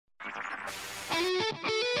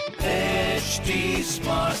HT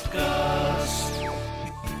Smartcast.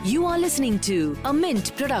 You are listening to a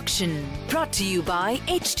Mint production brought to you by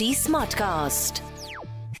HT Smartcast.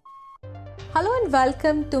 Hello and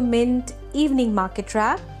welcome to Mint Evening Market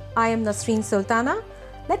Wrap. I am Nasreen Sultana.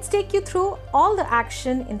 Let's take you through all the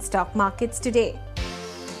action in stock markets today.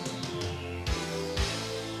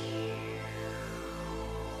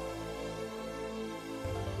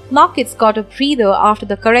 Markets got a breather after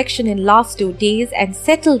the correction in last 2 days and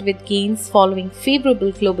settled with gains following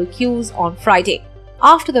favorable global cues on Friday.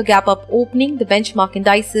 After the gap-up opening, the benchmark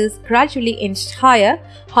indices gradually inched higher.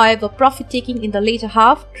 However, profit-taking in the later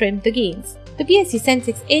half trimmed the gains. The BSE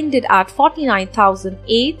Sensex ended at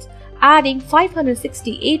 49,008, adding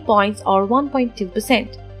 568 points or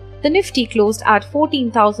 1.2%. The Nifty closed at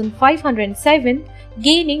 14,507,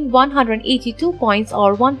 gaining 182 points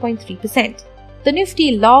or 1.3%. The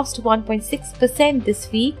Nifty lost 1.6%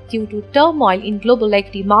 this week due to turmoil in global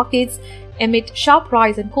equity markets amid sharp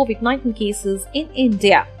rise in COVID-19 cases in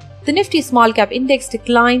India. The Nifty Small Cap Index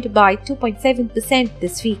declined by 2.7%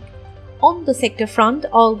 this week. On the sector front,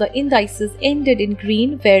 all the indices ended in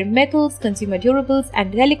green, where metals, consumer durables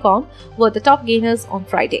and telecom were the top gainers on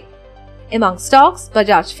Friday. Among stocks,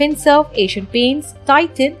 Bajaj Finserv, Asian Paints,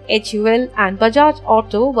 Titan, HUL and Bajaj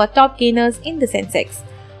Auto were top gainers in the Sensex.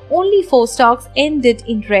 Only 4 stocks ended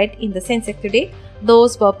in red in the Sensex today.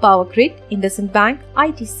 Those were Power Grid, IndusInd Bank,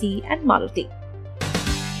 ITC and Maruti.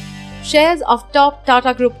 Shares of top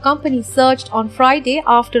Tata Group companies surged on Friday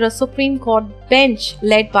after a Supreme Court bench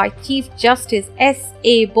led by Chief Justice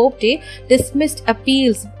S.A. Bobde dismissed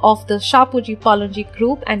appeals of the Shapoorji Pallonji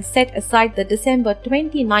Group and set aside the December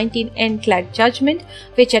 2019 NCLAT judgment,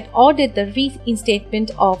 which had ordered the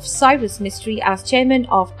reinstatement of Cyrus Mistry as chairman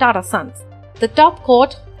of Tata Sons. The top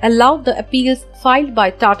court allowed the appeals filed by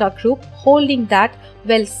Tata Group, holding that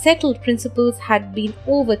well-settled principles had been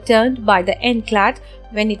overturned by the NCLAT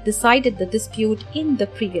when it decided the dispute in the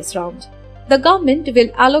previous round. The government will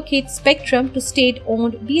allocate spectrum to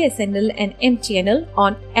state-owned BSNL and MTNL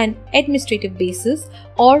on an administrative basis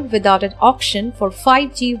or without an auction for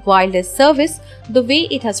 5G wireless service, the way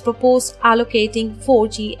it has proposed allocating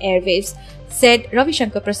 4G airwaves, said Ravi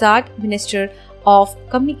Shankar Prasad, Minister of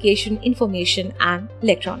Communication, Information and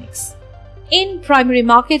Electronics. In primary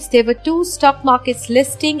markets, there were 2 stock markets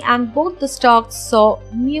listing and both the stocks saw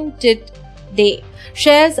muted day.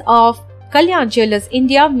 Shares of Kalyan Jewellers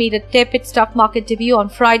India made a tepid stock market debut on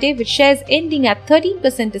Friday, with shares ending at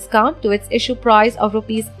 13% discount to its issue price of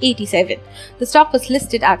Rs 87. The stock was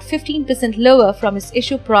listed at 15% lower from its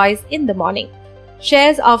issue price in the morning.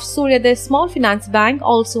 Shares of Suryodaya Small Finance Bank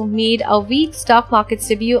also made a weak stock market's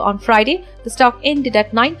debut on Friday. The stock ended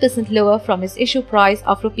at 9% lower from its issue price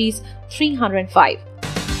of Rs 305.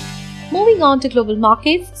 Moving on to global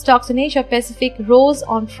markets, stocks in Asia Pacific rose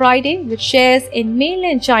on Friday, with shares in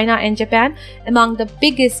mainland China and Japan among the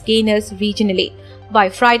biggest gainers regionally. By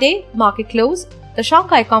Friday market close, the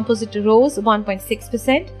Shanghai Composite rose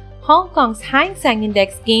 1.6%. Hong Kong's Hang Seng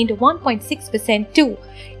Index gained 1.6% too.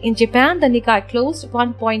 In Japan, the Nikkei closed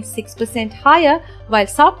 1.6% higher, while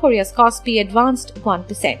South Korea's Kospi advanced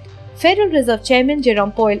 1%. Federal Reserve Chairman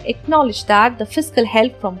Jerome Powell acknowledged that the fiscal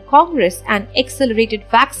help from Congress and accelerated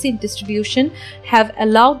vaccine distribution have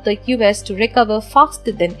allowed the US to recover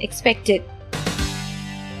faster than expected.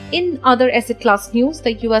 In other asset class news,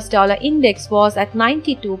 the US dollar index was at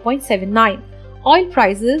 92.79. Oil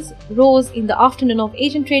prices rose in the afternoon of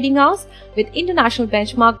Asian trading hours, with international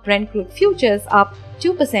benchmark Brent crude futures up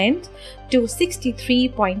 2% to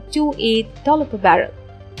 $63.28 per barrel.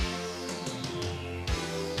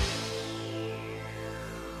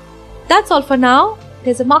 That's all for now.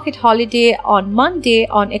 There's a market holiday on Monday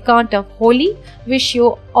on account of Holi. Wish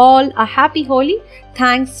you all a happy Holi.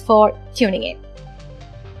 Thanks for tuning in.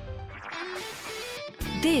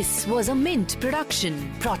 This was a Mint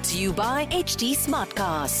production brought to you by HT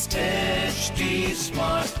Smartcast. HT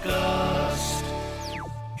Smartcast.